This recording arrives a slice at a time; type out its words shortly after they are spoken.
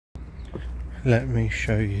Let me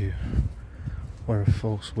show you what a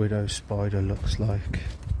false widow spider looks like.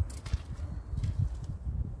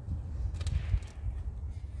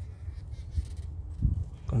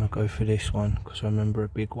 Gonna go for this one because I remember a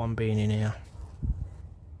big one being in here.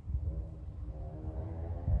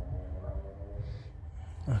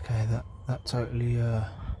 Okay, that totally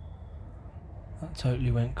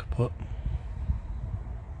went kaput.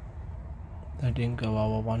 That didn't go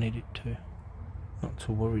how I wanted it to. Not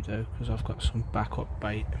to worry though, because I've got some backup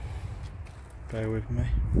bait. Bear with me.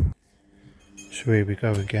 So here we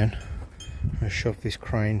go again. I'm gonna shove this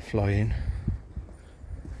crane fly in.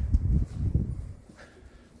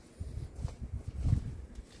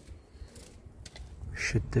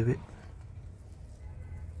 Should do it.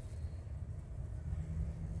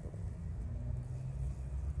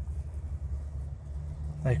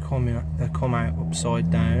 They come out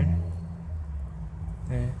upside down.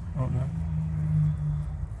 There, oh no.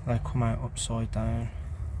 They come out upside down.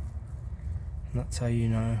 And that's how you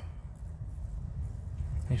know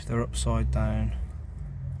if they're upside down.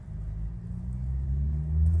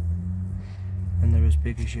 And they're as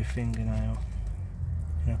big as your fingernail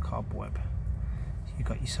in a cobweb. You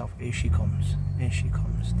got yourself, here she comes,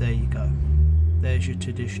 there you go. There's your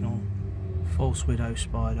traditional false widow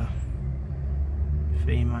spider.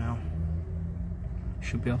 Female.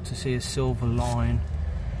 Should be able to see a silver line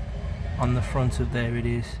on the front of there it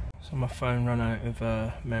is. So my phone ran out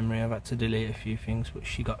of memory. I've had to delete a few things, but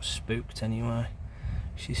she got spooked anyway.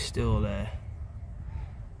 She's still there.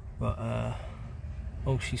 But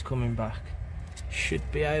oh, she's coming back.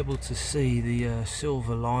 Should be able to see the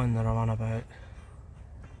silver line that I'm on about.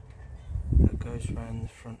 That goes around the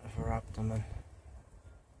front of her abdomen.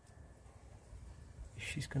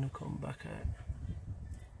 She's gonna come back out.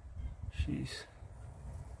 She's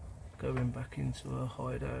going back into her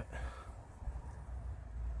hideout.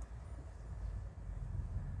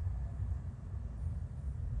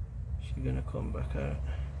 She's gonna come back out.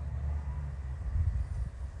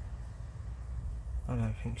 I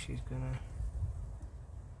don't think she's gonna.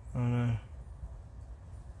 Oh no.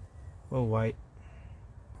 We'll wait.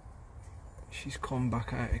 She's come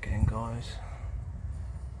back out again, guys.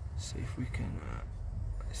 See if we can.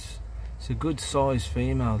 It's a good size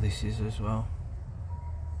female, this is as well.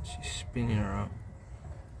 She's spinning her up.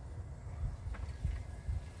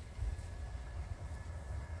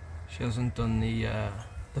 She hasn't done the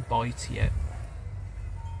bite yet.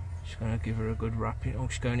 She's gonna give her a good wrapping. Oh,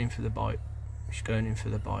 she's going in for the bite. She's going in for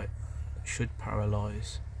the bite. It should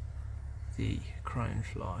paralyse the crane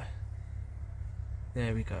fly.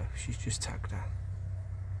 There we go. She's just tagged her.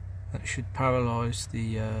 That should paralyse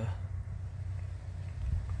the.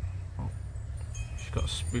 Oh, she got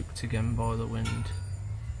spooked again by the wind.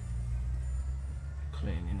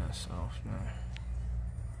 Cleaning herself now.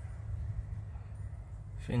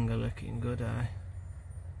 Finger looking good, eh?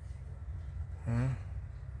 Huh?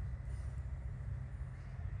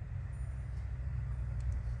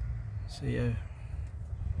 So yeah,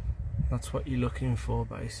 that's what you're looking for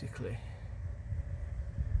basically.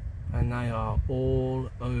 And they are all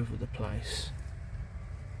over the place.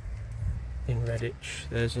 In Redditch,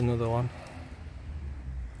 there's another one.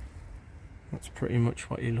 That's pretty much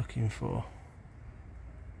what you're looking for.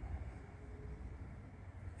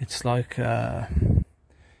 It's like you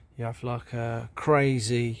have like a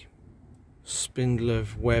crazy spindle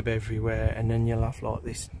of web everywhere, and then you'll have like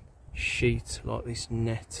this sheet, like this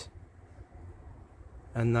net,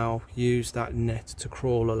 and they'll use that net to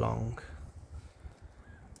crawl along.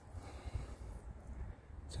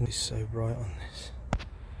 It's so bright on this.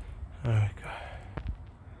 There we go.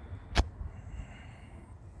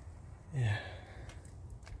 Yeah.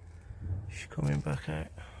 She's coming back out.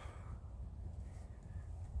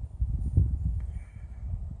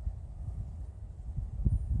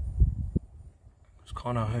 I was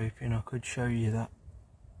kind of hoping I could show you that.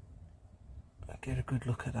 Get a good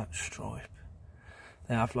look at that stripe.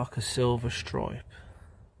 They have like a silver stripe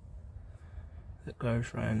that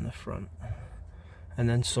goes round the front. And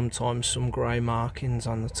then sometimes some grey markings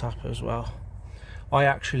on the top as well. I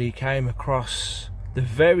actually came across the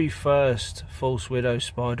very first false widow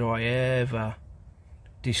spider I ever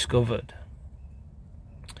discovered.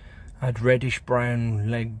 Had reddish brown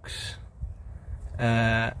legs,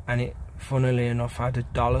 and it, funnily enough, had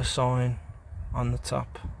a $sign on the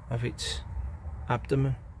top of its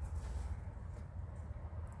abdomen.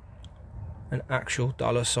 An actual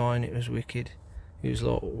 $sign. It was wicked. It was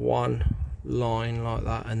like one line like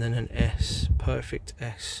that, and then an S, perfect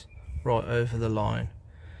S right over the line.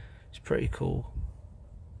 It's pretty cool.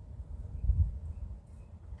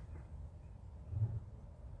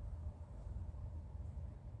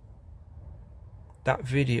 that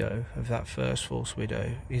video of that first false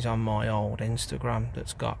widow is on my old Instagram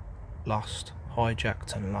that's got lost,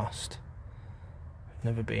 hijacked and lost.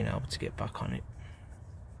 Never been able to get back on it.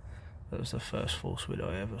 That was the first false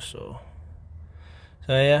widow I ever saw.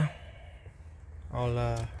 So yeah,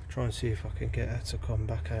 I'll try and see if I can get her to come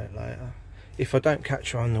back out later. If I don't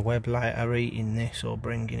catch her on the web later eating this or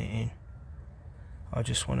bringing it in, I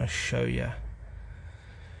just want to show you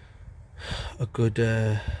a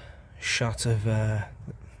good shot of the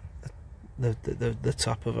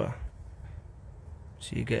top of her,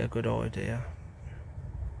 so you get a good idea.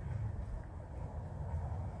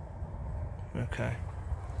 Okay,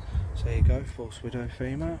 so there you go, false widow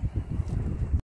female.